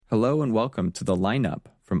Hello and welcome to The Lineup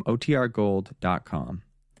from OTRGold.com.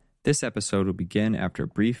 This episode will begin after a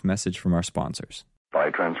brief message from our sponsors. By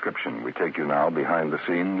transcription, we take you now behind the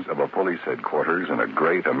scenes of a police headquarters in a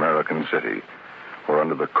great American city, where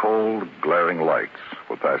under the cold, glaring lights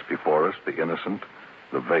will pass before us the innocent,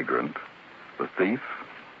 the vagrant, the thief,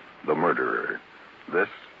 the murderer. This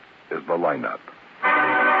is The Lineup.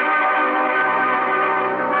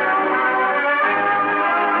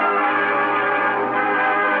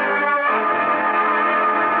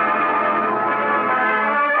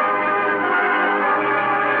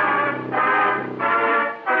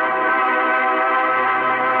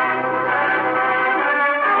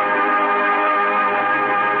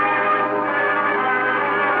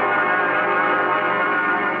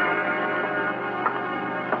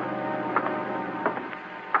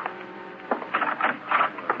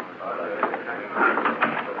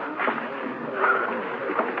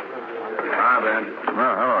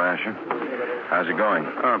 How's it going?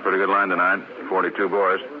 Oh, pretty good line tonight. 42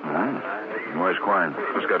 boys. Where's Quine?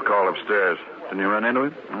 Just got called upstairs. Didn't you run into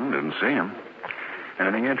him? Didn't see him.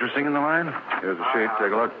 Anything interesting in the line? Here's the sheet. Take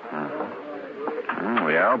a look.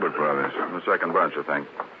 The Albert brothers. The second bunch, I think.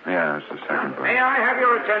 Yeah, it's the second bunch. May I have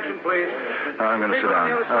your attention, please? I'm going to sit down. On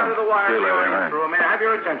the other side of the wire. See you later. May I have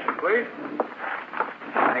your attention, please?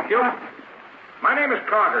 Thank you. My name is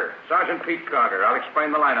Carter, Sergeant Pete Carter. I'll explain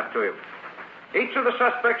the lineup to you. Each of the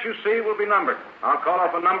suspects you see will be numbered. I'll call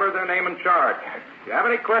off a number, their name, and charge. If you have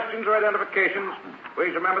any questions or identifications,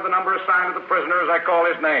 please remember the number assigned to the prisoner as I call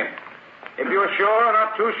his name. If you are sure or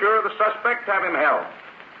not too sure of the suspect, have him held.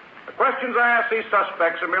 The questions I ask these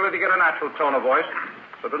suspects are merely to get a natural tone of voice,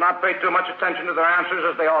 so do not pay too much attention to their answers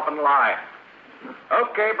as they often lie.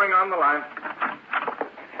 Okay, bring on the line.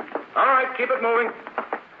 All right, keep it moving.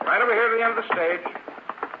 Right over here to the end of the stage.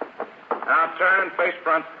 Now turn and face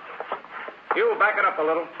front. You back it up a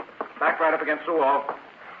little. Back right up against the wall.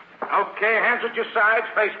 Okay, hands at your sides,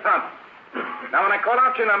 face front. Now, when I call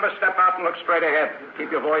out your number, step out and look straight ahead.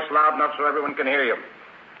 Keep your voice loud enough so everyone can hear you.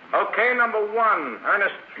 Okay, number 1,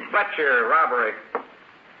 Ernest Fletcher, robbery.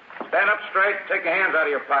 Stand up straight, take your hands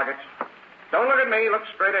out of your pockets. Don't look at me, look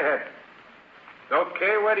straight ahead.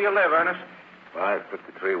 Okay, where do you live, Ernest?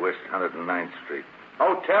 553 West 109th Street.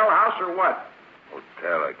 Hotel, house, or what?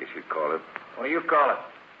 Hotel, I guess you'd call it. What do you call it?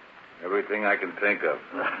 Everything I can think of.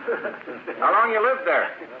 How long you lived there?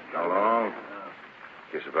 How long?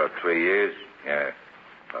 Guess about 3 years. Yeah,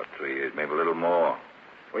 about 3 years, maybe a little more.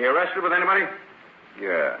 Were you arrested with anybody?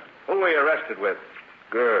 Yeah. Who were you arrested with?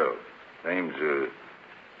 Girl. Name's,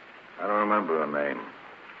 I don't remember her name.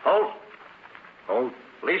 Holt? Holt?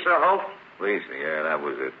 Lisa Holt? Lisa, yeah, that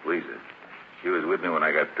was it. Lisa. She was with me when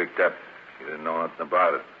I got picked up. She didn't know nothing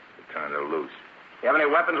about it. They turned her loose. You have any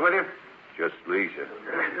weapons with you? Just Lisa.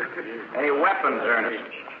 Any weapons, Ernest?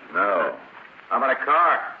 No. How about a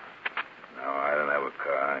car? No, I don't have a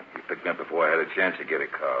car. You picked me up before I had a chance to get a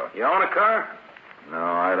car. You own a car? No,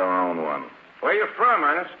 I don't own one. Where are you from,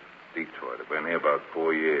 Ernest? Detroit. I've been here about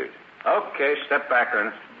 4 years. Okay, step back,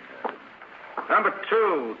 Ernest. Number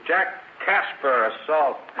 2, Jack Casper,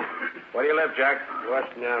 assault. Where do you live, Jack?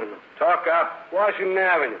 Washington Avenue. Talk up. Washington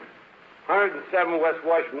Avenue. 107 West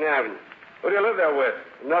Washington Avenue. Who do you live there with?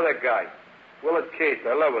 Another guy. Willard Keith.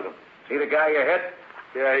 I live with him. See the guy you hit?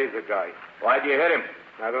 Yeah, he's the guy. Why'd you hit him?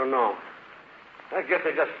 I don't know. I guess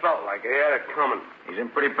I just felt like he had it coming. He's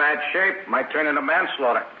in pretty bad shape. Might turn into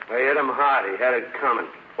manslaughter. I hit him hard. He had it coming.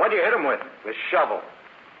 What'd you hit him with? The shovel.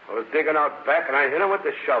 I was digging out back, and I hit him with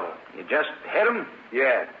the shovel. You just hit him?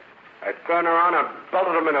 Yeah. I turned around and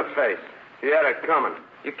belted him in the face. He had it coming.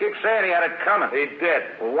 You keep saying he had it coming. He did.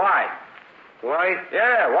 Well, why? Why?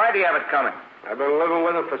 Yeah, why'd he have it coming? I've been living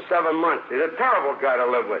with him for 7 months. He's a terrible guy to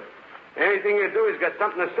live with. Anything you do, he's got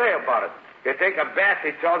something to say about it. You take a bath,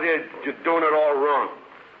 he tells you you're doing it all wrong.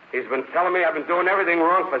 He's been telling me I've been doing everything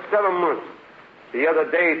wrong for 7 months. The other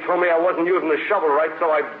day, he told me I wasn't using the shovel right,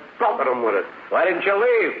 so I belted him with it. Why didn't you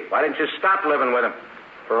leave? Why didn't you stop living with him?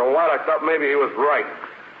 For a while, I thought maybe he was right.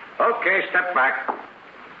 Okay, step back.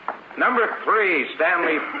 Number 3,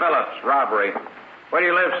 Stanley Phillips, robbery. Where do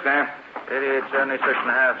you live, Stan? 8876 and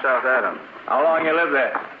a half South Adams. How long you lived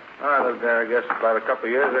there? I lived there, I guess, about a couple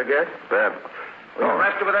of years, I guess. Bad. Were you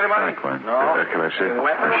arrested with anybody? No. Can I see it?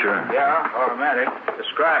 Weapon? Sure. Yeah, automatic.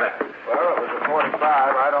 Describe it. Well, it was a 45.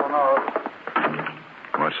 I don't know.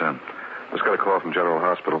 What's that? Just got a call from General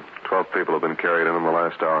Hospital. 12 people have been carried in the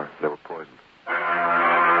last hour. They were poisoned.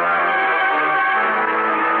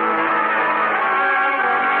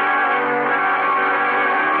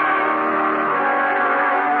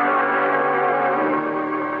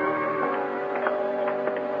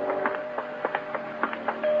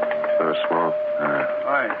 They're small.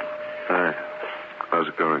 All right. Hi. How's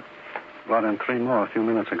it going? Brought in 3 more a few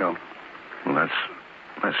minutes ago. Well,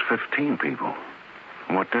 that's 15 people.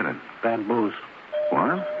 What did it? Bad booze.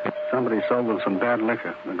 What? Somebody sold them some bad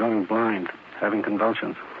liquor. They're going blind, having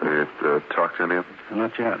convulsions. Did talk to any of them?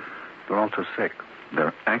 Not yet. They're all too sick.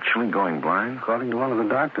 They're actually going blind? According to one of the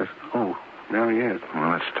doctors. Oh, there he is.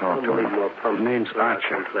 Well, let's talk to him. His name's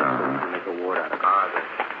Archer.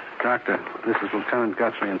 Doctor, this is Lieutenant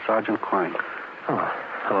Guthrie and Sergeant Quine. Oh,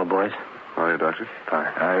 hello, boys. How are you, Doctor?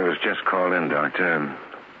 Fine. I was just called in, Doctor.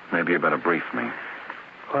 Maybe you better brief me.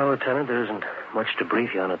 Well, Lieutenant, there isn't much to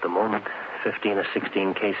brief you on at the moment. 15 or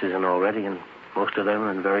 16 cases in already, and most of them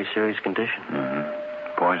are in very serious condition.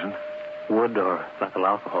 Mm-hmm. Poison? Wood or methyl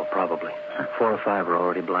alcohol, probably. 4 or 5 are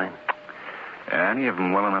already blind. Any of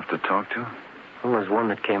them well enough to talk to? Well, there's one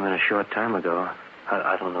that came in a short time ago.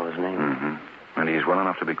 I don't know his name. Mm-hmm. And he's well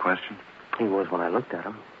enough to be questioned? He was when I looked at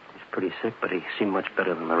him. He's pretty sick, but he seemed much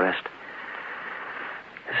better than the rest.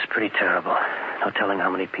 This is pretty terrible. No telling how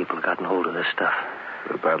many people have gotten hold of this stuff.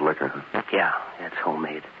 The bad liquor, huh? Yeah, it's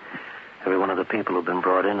homemade. Every one of the people who've been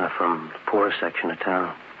brought in are from the poorer section of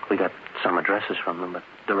town. We got some addresses from them, but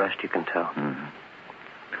the rest you can tell. Mm-hmm.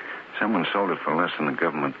 Someone sold it for less than the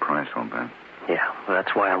government price, I'll bet. Yeah, well,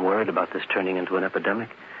 that's why I'm worried about this turning into an epidemic.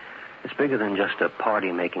 It's bigger than just a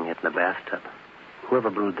party making it in the bathtub. Whoever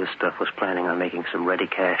brewed this stuff was planning on making some ready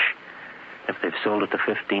cash. If they've sold it to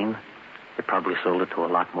 15, they probably sold it to a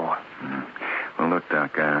lot more. Mm-hmm. Well, look,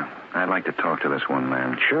 Doc, I'd like to talk to this one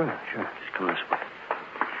man. Sure. Just come this way.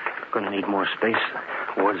 Going to need more space.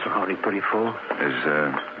 Wards are already pretty full. Is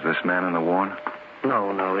this man in the ward?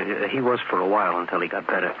 No. He was for a while until he got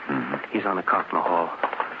better. Mm-hmm. He's on a cot in the hall.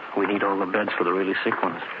 We need all the beds for the really sick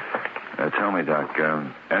ones. Tell me, Doc,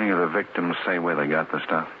 any of the victims say where they got the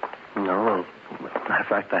stuff? No. In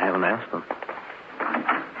fact, I haven't asked them.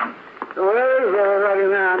 Where is everybody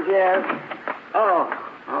now, Jeff?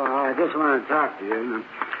 I just want to talk to you.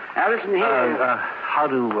 Now, listen here. How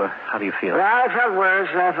do you feel? Well, I felt worse.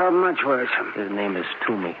 I felt much worse. His name is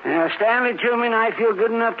Toomey. Stanley Toomey, and I feel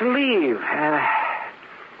good enough to leave.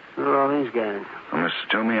 Who are all these guys? Well, Mr.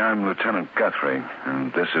 Toomey, I'm Lieutenant Guthrie,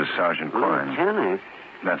 and this is Sergeant Quine. Lieutenant?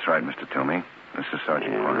 That's right, Mr. Toomey. This is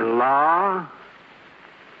Sergeant Quine. Law?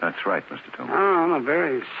 That's right, Mr. Toomey. Oh, I'm a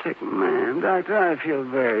very sick man. Doctor, I feel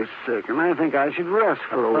very sick, and I think I should rest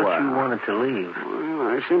for a while. I thought you wanted to leave. Well,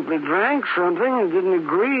 I simply drank something and didn't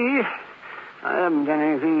agree. I haven't done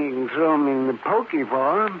anything you can throw me in the pokey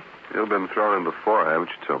for. You've been thrown in before, haven't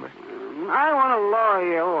you, Toomey? I want a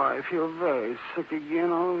lawyer. Oh, I feel very sick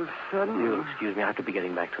again all of a sudden. You'll excuse me. I have to be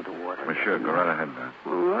getting back to the ward. Well, sure. Go right ahead, man.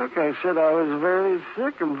 Well, like I said, I was very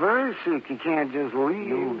sick and very sick. You can't just leave.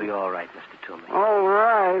 You'll be all right, Mr. Toomey. All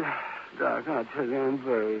right. Doc, I tell you, I'm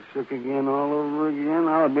very sick again all over again.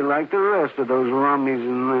 I'll be like the rest of those rummies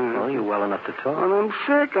in there. Well, you're well enough to talk. Well, I'm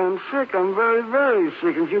sick. I'm very, very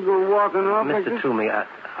sick. And you go walking off like Mr. this... Toomey,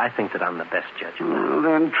 I think that I'm the best judge of that. Well,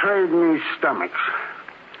 then trade me stomachs.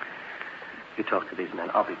 You talk to these men.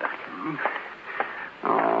 I'll be back.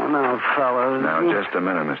 Oh, now, fellas. Now, just a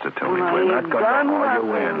minute, Mr. Toomey. Well, We're not going to haul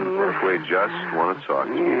you nothing. in. If we just want to talk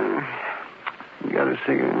to you. Yeah. You got a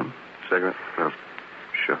cigarette? Cigarette? No.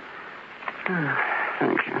 Sure.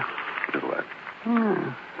 Thank you. Good luck.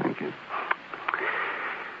 Thank you.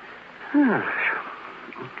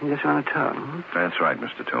 You just want to talk, huh? That's right,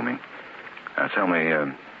 Mr. Toomey. Now, tell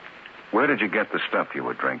me, where did you get the stuff you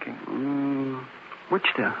were drinking? Which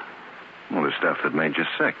stuff? Well, the stuff that made you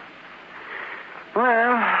sick. Well,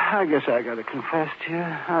 I guess I got to confess to you.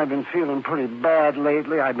 I've been feeling pretty bad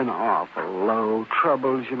lately. I've been awful low.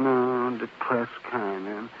 Troubles, you know, depressed kind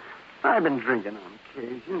of. I've been drinking on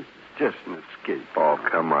occasion. It's just an escape. Oh,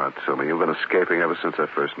 come on, Toomey. You've been escaping ever since I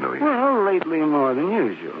first knew you. Well, lately more than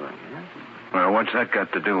usual, I guess. Well, what's that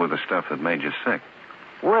got to do with the stuff that made you sick?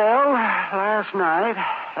 Well, last night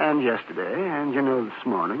and yesterday and, this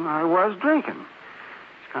morning, I was drinking.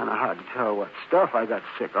 It's kind of hard to tell what stuff I got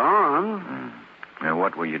sick on. Now,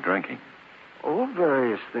 what were you drinking? Oh,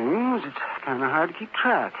 various things. It's kind of hard to keep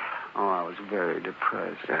track. Oh, I was very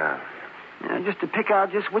depressed. Yeah, just to pick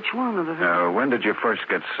out just which one of the... Now, when did you first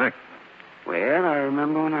get sick? Well, I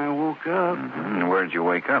remember when I woke up. Mm-hmm. Where did you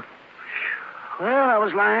wake up? Well, I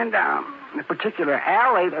was lying down. The particular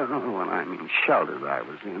alley, shelter that I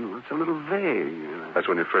was in, was a little vague. That's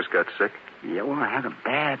when you first got sick? Yeah, well, I had a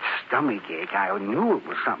bad stomach ache. I knew it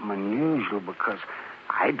was something unusual because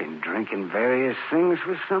I'd been drinking various things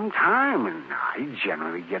for some time, and I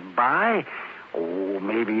generally get by. Oh,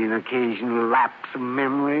 maybe an occasional lapse of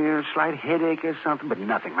memory or a slight headache or something, but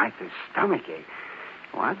nothing like this stomach ache.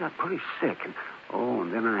 Well, I got pretty sick,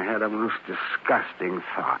 and then I had a most disgusting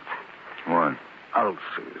thought. What?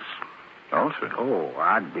 ulcers. Ulcers? Oh,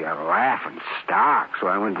 I'd be a laughing stock, so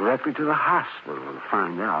I went directly to the hospital to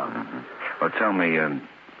find out. Mm-hmm. Well, tell me,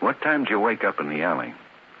 what time did you wake up in the alley?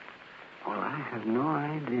 Well, I have no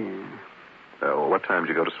idea. What time did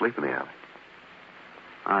you go to sleep in the alley?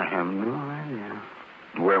 I have no idea.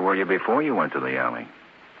 Where were you before you went to the alley?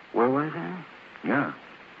 Where was I? Yeah.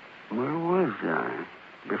 Where was I?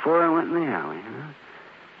 Before I went in the alley, huh?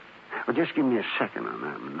 Well, just give me a second on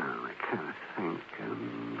that one now. I kind of think.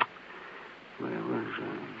 Where was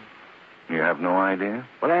I? You have no idea?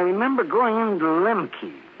 Well, I remember going into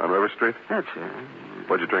Lemke. On River Street? That's it.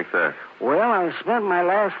 What'd you drink there? Well, I spent my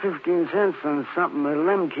last 15 cents on something that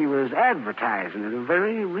Lemke was advertising at a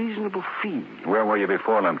very reasonable fee. Where were you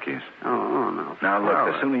before Lemke's? Oh, no. Now, look,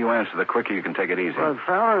 fellas. the sooner you answer, the quicker you can take it easy. Well,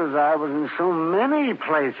 fellas, I was in so many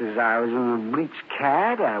places. I was in the Bleached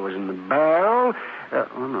Cat. I was in the Barrel.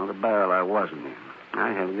 No, the Barrel I wasn't in.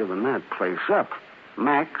 I have given that place up.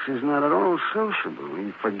 Max is not at all sociable.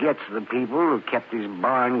 He forgets the people who kept his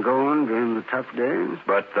barn going during the tough days.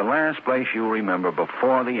 But the last place you remember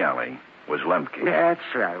before the alley was Lemke's. Yeah,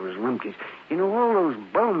 that's right. It was Lemke's. You know, all those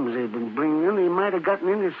bums they've been bringing in, they might have gotten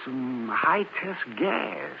into some high-test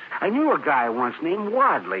gas. I knew a guy once named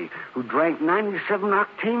Wadley who drank 97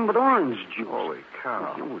 octane with orange juice. Holy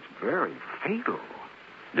cow. It was very fatal.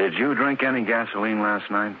 Did you drink any gasoline last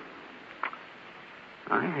night?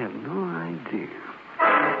 I have no idea.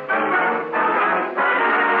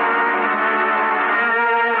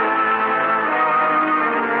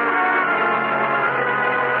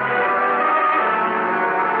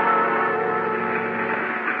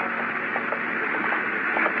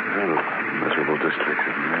 Miserable district.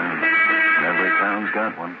 Yeah. Every town's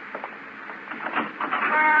got one.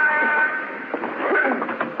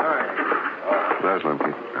 All right. There's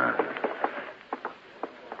Lemke.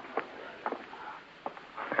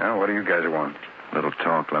 Yeah, what do you guys want? Little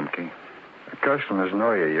talk, Lemke. The customers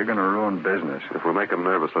know you. You're going to ruin business. If we make them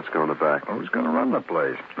nervous, let's go in the back. Who's going to run the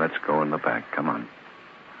place? Let's go in the back. Come on.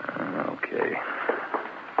 Okay.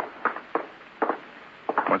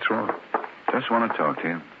 What's wrong? Just want to talk to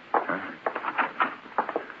you.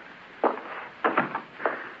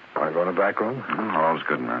 Want to go in the back room? All's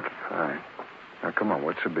good enough. All right. Now, come on.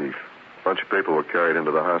 What's the beef? A bunch of people were carried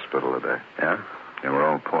into the hospital today. Yeah? They were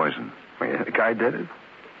all poisoned. Well, the guy did it?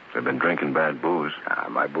 They've been drinking bad booze.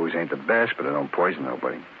 My booze ain't the best, but I don't poison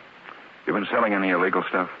nobody. You been selling any illegal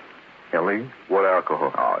stuff? Illegal? What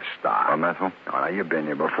alcohol? Oh, stop. Or methyl? Oh, now, you've been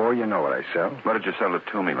here before. You know what I sell. What did you sell it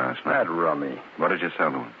to me last night? That rummy. What did you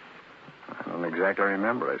sell to him? I don't exactly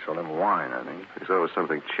remember. I sold him wine, I think. You said it was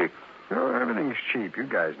something cheap. Oh, everything's cheap. You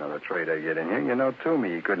guys know the trade I get in here. You know, to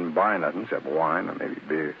me, you couldn't buy nothing except wine or maybe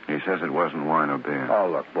beer. He says it wasn't wine or beer. Oh,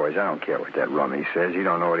 look, boys, I don't care what that rummy says. He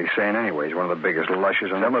don't know what he's saying anyway. He's one of the biggest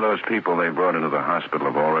lushers on Some of those people they brought into the hospital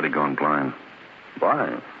have already gone blind.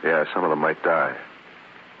 Blind? Yeah, some of them might die.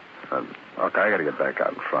 Look, I got to get back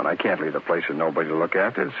out in front. I can't leave the place with nobody to look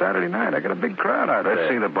after. It's Saturday night. I got a big crowd out there. Let's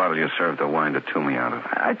see the bottle you served the wine to Toomey out of.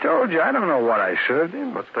 I told you, I don't know what I served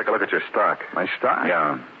him. Let's take a look at your stock. My stock?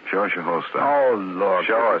 Yeah. Show us your whole stock. Oh, look.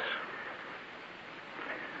 Show us.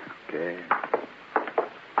 Okay.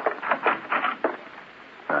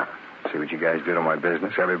 See what you guys do to my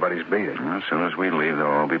business? Everybody's beat it. Well, as soon as we leave, they'll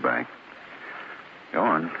all be back. Go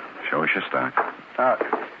on. Show us your stock.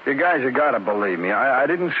 You guys have got to believe me. I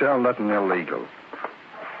didn't sell nothing illegal.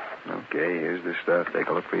 Okay, here's the stuff. Take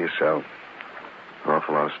a look for yourself. An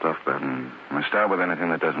awful lot of stuff, Ben. We'll start with anything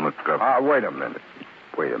that doesn't look good. Wait a minute.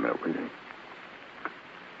 Wait a minute, will you?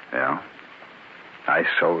 Yeah? I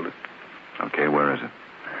sold it. Okay, where is it?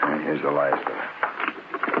 Here's the last of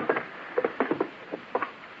it.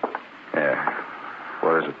 Yeah.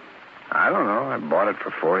 What is it? I don't know. I bought it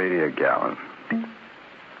for $4.80 a gallon.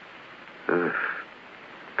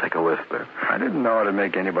 Take a whiff, Ben. I didn't know it'd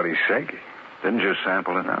make anybody sick. Didn't you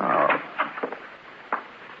sample it? No.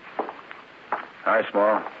 Hi,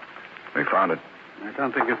 Small. We found it. I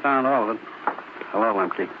don't think you found all of it. Hello,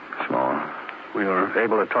 Lemke. Small. We were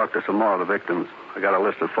able to talk to some more of the victims. I got a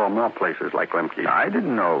list of 4 more places like Lemke. I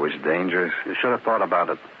didn't know it was dangerous. You should have thought about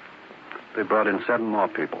it. They brought in 7 more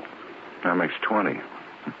people. That makes 20.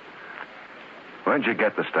 Where'd you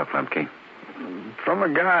get the stuff, Lemke? From a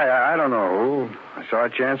guy, I don't know who. I saw a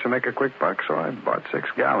chance to make a quick buck, so I bought 6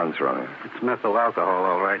 gallons from him. It's methyl alcohol,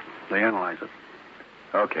 all right. They analyze it.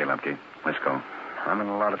 Okay, Lemke. Let's go. I'm in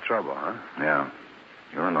a lot of trouble, huh? Yeah.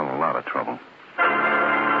 You're in a lot of trouble.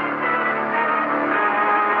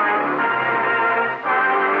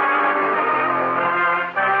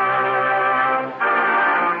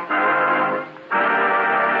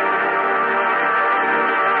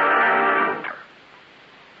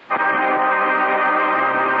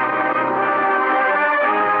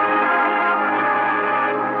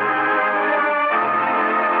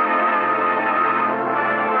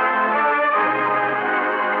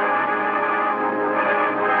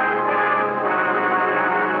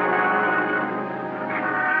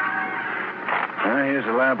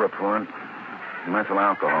 lab report. Methyl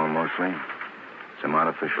alcohol, mostly. Some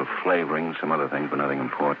artificial flavoring, some other things, but nothing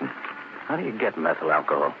important. How do you get methyl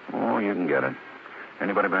alcohol? Oh, you can get it.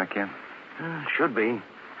 Anybody back yet? Should be.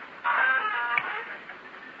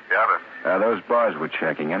 Yeah, but... those bars we're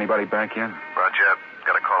checking. Anybody back yet? Not yet.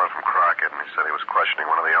 Got a call in from Crockett, and he said he was questioning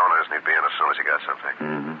one of the owners, and he'd be in as soon as he got something.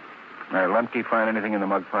 Mm-hmm. Lemke find anything in the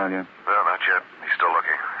mug file yet? No, not yet. He's still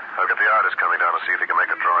looking. I've got the artist coming down to see if he can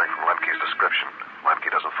make a drawing from Lemke's description.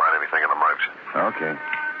 Lemke doesn't find anything in the mugs. Okay.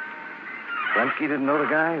 Lemke didn't know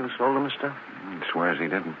the guy who sold him the stuff? He swears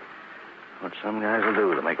he didn't. What some guys will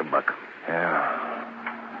do to make a buck.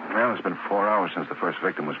 Yeah. Well, it's been 4 hours since the first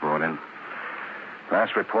victim was brought in.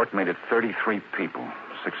 Last report made it 33 people.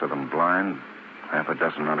 6 of them blind, half a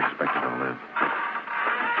dozen not expected to live.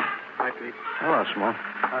 Hi, Pete. Hello, Small.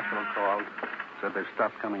 Hospital called. Said they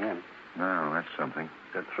stopped coming in. No, that's something.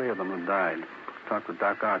 Said 3 of them had died. Talked with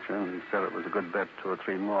Doc Archer, and he said it was a good bet 2 or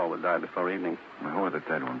 3 more would die before evening. Well, who are the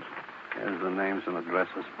dead ones? Here's the names and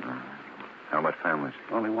addresses. How about families?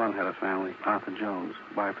 Only one had a family, Arthur Jones,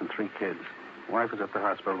 wife and 3 kids. Wife was at the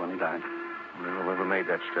hospital when he died. Well, whoever made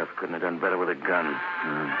that stuff couldn't have done better with a gun.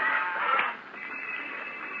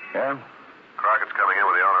 Yeah? Crockett's coming in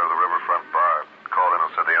with the owner of the riverfront bar. Called in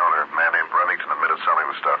and said the owner, a man named Remington, admitted selling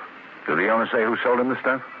the stuff. Did the owner say who sold him the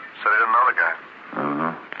stuff? Said he didn't know the guy.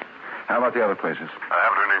 Uh-huh. How about the other places? I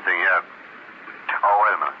haven't heard anything yet. Oh,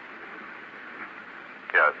 wait a minute.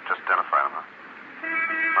 Yeah, just identify him,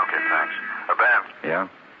 huh? Okay, thanks. Ben.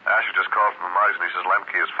 Yeah? Asher just called from the mugs, and he says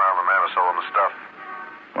Lemke has found the man who sold him the stuff.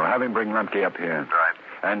 Well, have him bring Lemke up here. Right.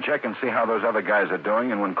 And check and see how those other guys are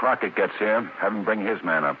doing, and when Crockett gets here, have him bring his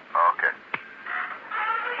man up. Okay.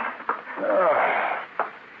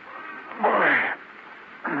 Boy,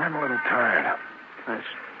 I'm a little tired. It's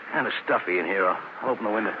kind of stuffy in here. I'll open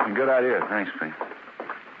the window. Good idea. Thanks, Pete.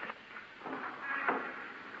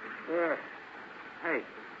 Yeah. Hey,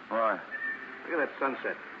 Why? look at that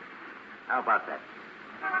sunset. How about that?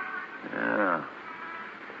 Yeah.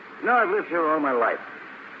 You know, I've lived here all my life.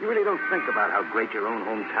 You really don't think about how great your own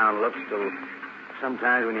hometown looks till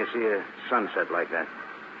sometimes when you see a sunset like that.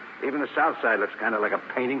 Even the south side looks kind of like a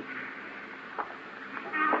painting.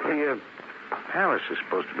 Hey, Paris is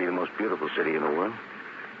supposed to be the most beautiful city in the world.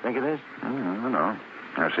 Think it is? I don't know.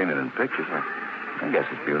 I've seen it in pictures. I guess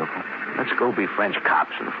it's beautiful. Let's go be French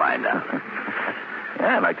cops and find out.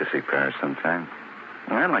 Yeah, I'd like to see Paris sometime.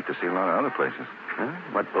 And I'd like to see a lot of other places. Huh?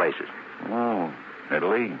 What places? Oh,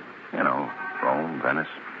 Italy. You know, Rome, Venice.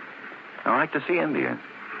 I'd like to see India.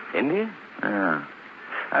 India? Yeah.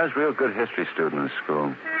 I was a real good history student in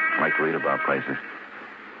school. I like to read about places.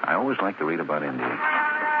 I always like to read about India.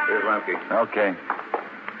 Here's Lemke. Okay.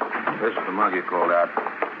 This is the mug you called out.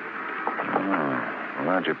 Oh,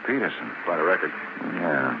 Roger Peterson. Quite a record.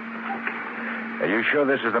 Yeah. Are you sure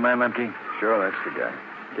this is the man, Lemke? Sure, that's the guy.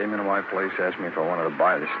 Came into my place, asked me if I wanted to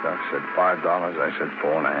buy the stuff. Said $5. I said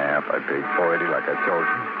 $4.50. I paid $4.80 like I told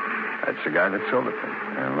you. That's the guy that sold it to me.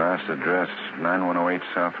 Last address, 9108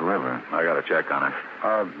 South River. I got a check on it.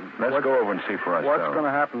 Let's go over and see for ourselves. What's going to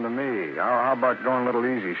happen to me? How about going a little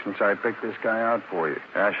easy since I picked this guy out for you?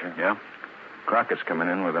 Asher? Yeah? Crockett's coming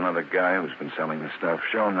in with another guy who's been selling the stuff.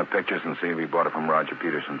 Show him the pictures and see if he bought it from Roger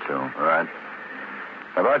Peterson, too. All right.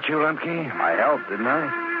 How about you, Lemke? I helped, didn't I?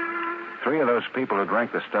 3 of those people who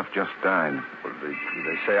drank the stuff just died. Well, did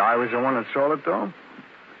they say I was the one that sold it to him?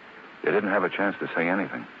 They didn't have a chance to say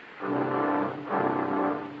anything.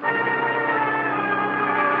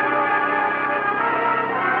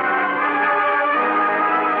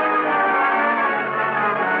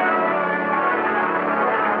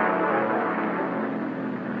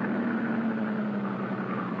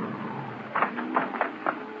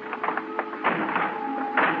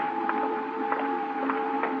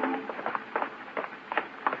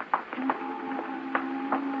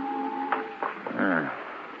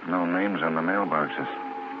 No names on the mailboxes.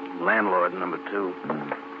 Landlord number 2.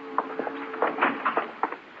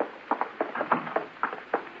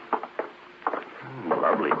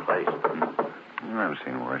 Lovely place. I've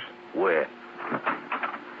seen worse. Where?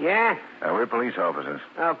 Yeah? We're police officers.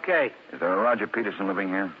 Okay. Is there a Roger Peterson living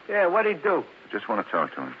here? Yeah, what'd he do? Just want to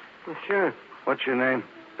talk to him. Well, sure. What's your name?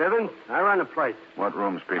 Bivens, I run the place. What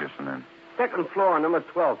room's Peterson in? 2nd floor, number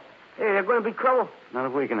 12. Hey, there going to be trouble? Not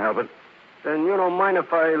if we can help it. Then you don't mind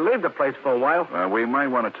if I leave the place for a while? We might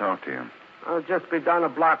want to talk to you. I'll just be down the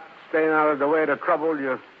block, staying out of the way of the trouble.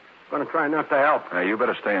 You're going to try not to help. You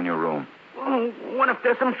better stay in your room. What if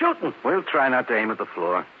there's some shooting? We'll try not to aim at the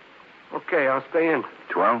floor. Okay, I'll stay in.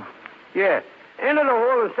 12? Yeah. Enter the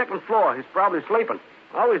hall on the 2nd floor. He's probably sleeping.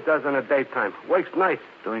 Always does in the daytime. Wakes nights.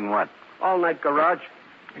 Doing what? All night garage.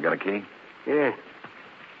 You got a key? Yeah.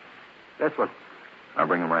 This one. I'll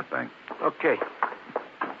bring him right back. Okay.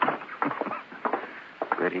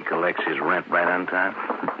 Bet he collects his rent right on time.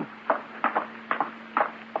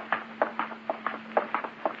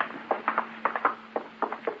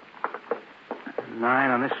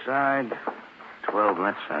 $9 on this side, 12 on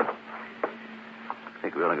that side.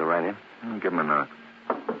 Think we ought to go right in? Give him a knock.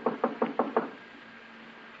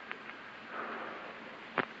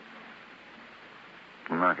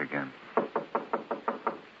 Knock again.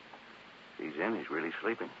 He's in. He's really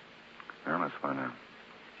sleeping. Well, let's find out.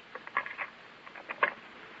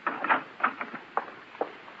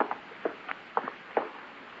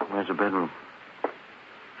 Where's the bedroom?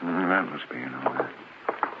 That must be in all that.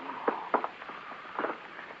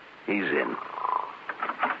 He's in.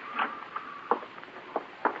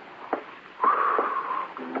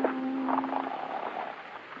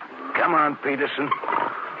 Come on, Peterson.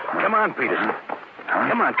 Come on, Peterson.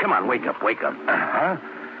 Huh? Come on. Wake up. Huh?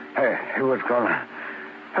 Hey, what's going on?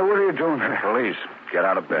 Hey, what are you doing here? Police, get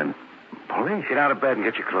out of bed. Police? Get out of bed and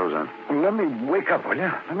get your clothes on. Well, let me wake up, will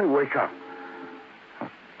you? Let me wake up.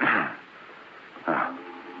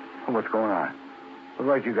 What's going on? What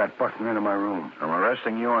right you got busting into my room? I'm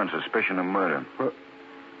arresting you on suspicion of murder.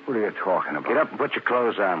 What are you talking about? Get up and put your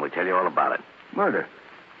clothes on. We'll tell you all about it. Murder?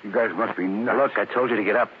 You guys must be nuts. Now, look, I told you to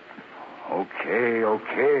get up. Okay.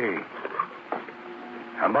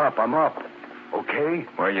 I'm up. Okay?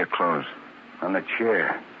 Where are your clothes? On the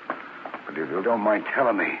chair. But if you don't mind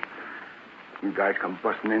telling me, you guys come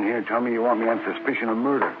busting in here and tell me you want me on suspicion of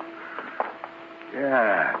murder.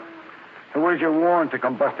 Yeah. And where's your warrant to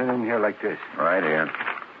come busting in here like this? Right here.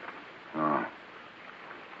 Oh.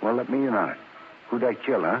 Well, let me in on it. Who'd I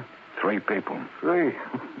kill, huh? 3 people. 3?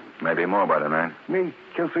 Maybe more by tonight. Me?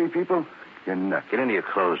 Kill 3 people? You're nuts. Get into your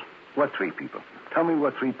clothes. What 3 people? Tell me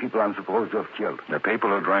what 3 people I'm supposed to have killed. The people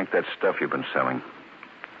who drank that stuff you've been selling.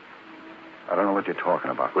 I don't know what you're talking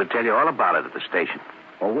about. We'll tell you all about it at the station.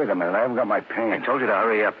 Oh, wait a minute. I haven't got my I pants. told you to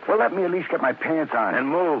hurry up. Well, let me at least get my pants on. And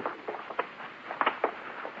move.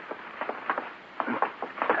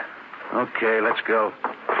 Okay, let's go.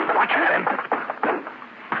 Watch it, then.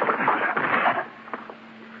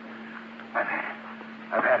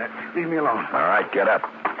 I've had it. Leave me alone. All right, get up.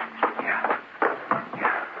 Yeah.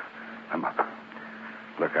 I'm up.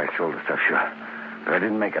 Look, I sold the stuff, sure. But I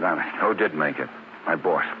didn't make it honest. Who did make it? My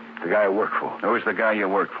boss. The guy I work for. Who's the guy you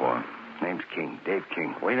work for? Name's King. Dave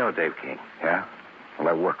King. We know Dave King. Yeah? Well,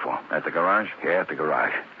 I work for him. At the garage? Yeah, at the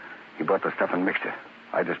garage. He bought the stuff and mixed it.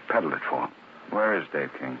 I just peddled it for him. Where is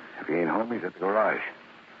Dave King? If he ain't home, he's at the garage.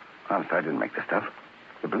 Honest, I didn't make the stuff.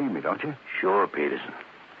 You believe me, don't you? Sure, Peterson.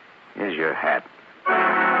 Here's your hat.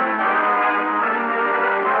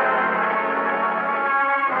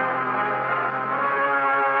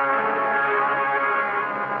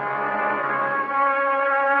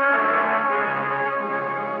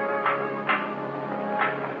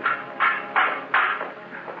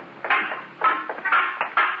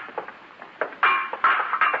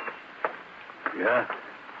 Yeah?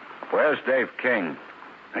 Where's Dave King?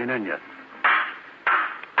 Ain't in yet.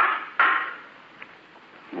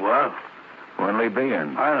 What? When'll he be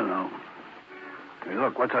in? I don't know. Hey,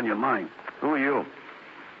 look, what's on your mind? Who are you?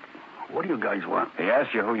 What do you guys want? He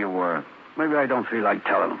asked you who you were. Maybe I don't feel like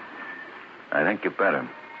telling him. I think you better.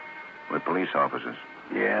 We're police officers.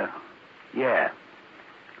 Yeah.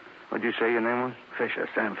 What'd you say your name was? Fisher,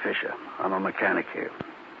 Sam Fisher. I'm a mechanic here.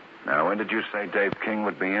 Now, when did you say Dave King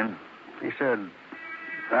would be in? He said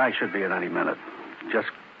I should be in any minute. Just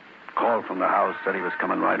called from the house, said he was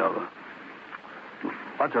coming right over.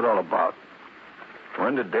 What's it all about?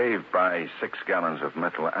 When did Dave buy 6 gallons of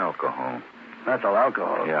methyl alcohol? Methyl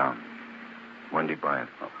alcohol? Yeah. When did he buy it?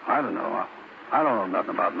 I don't know. I don't know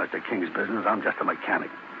nothing about Mr. King's business. I'm just a mechanic.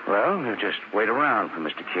 Well, you just wait around for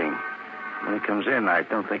Mr. King. When he comes in, I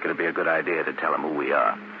don't think it'd be a good idea to tell him who we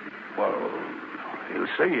are. Well, he'll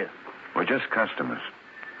see you. We're just customers.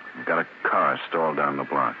 We've got a car stalled down the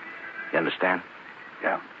block. You understand?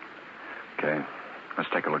 Yeah. Okay. Let's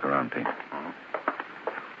take a look around, Pete. Mm-hmm.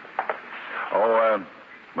 Oh,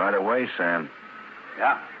 by the way, Sam,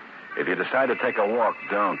 Yeah? if you decide to take a walk,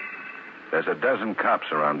 don't. There's a dozen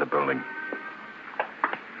cops around the building.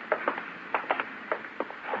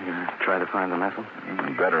 You gonna try to find the methyl?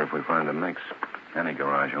 Better if we find a mix. Any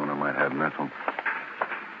garage owner might have methyl.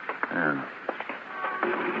 Yeah.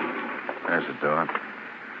 There's the door.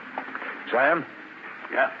 Sam?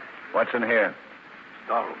 Yeah. What's in here?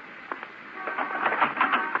 Stall.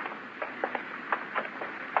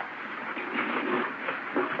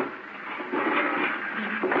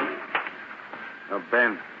 Oh,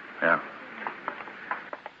 Ben, Yeah.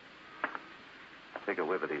 take a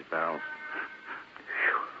whiff of these barrels.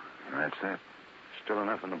 That's it. Still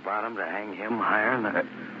enough in the bottom to hang him higher than...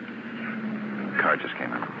 Car just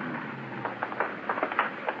came in.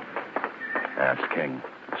 That's King.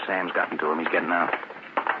 Sam's gotten to him. He's getting out.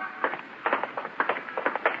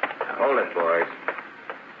 Hold it, boys.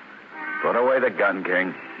 Put away the gun,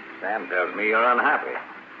 King. Sam tells me you're unhappy.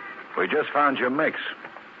 We just found your mix.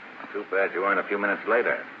 Too bad you weren't a few minutes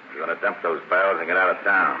later. You're going to dump those barrels and get out of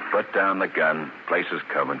town. Put down the gun. Place is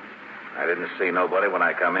covered. I didn't see nobody when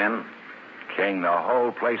I come in. King, the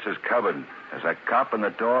whole place is covered. There's a cop in the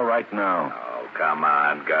door right now. Oh, come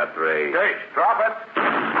on, Guthrie. Hey, drop it.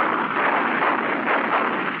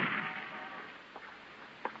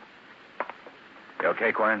 You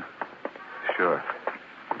okay, Quine? Sure.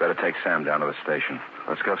 You better take Sam down to the station.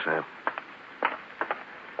 Let's go, Sam.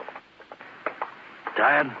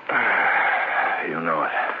 Tired? You know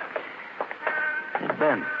it. Hey,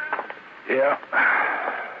 Ben, Yeah.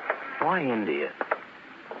 why India?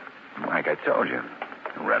 Like I told you.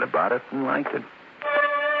 I read about it and liked it.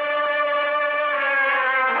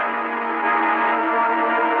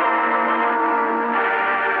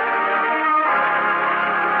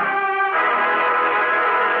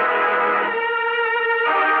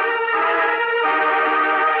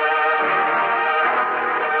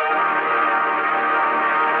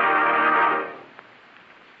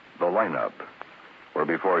 The lineup, where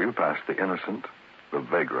before you passed the innocent, the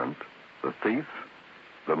vagrant, the thief,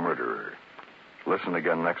 the murderer. Listen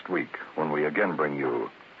again next week when we again bring you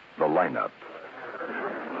the lineup.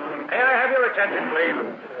 May I have your attention, please?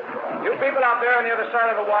 You people out there on the other side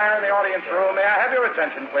of the wire in the audience room, may I have your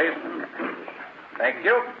attention, please? Thank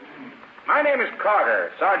you. My name is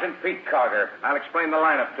Carter, Sergeant Pete Carter. I'll explain the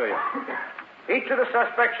lineup to you. Each of the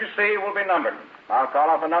suspects you see will be numbered. I'll call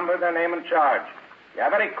off a number, their name, and charge. If you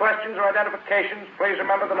have any questions or identifications, please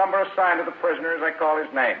remember the number assigned to the prisoner as I call his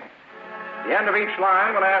name. At the end of each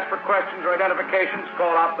line, when I ask for questions or identifications,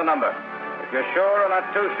 call out the number. If you're sure or not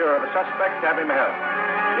too sure of a suspect, have him held.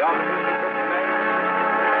 The officer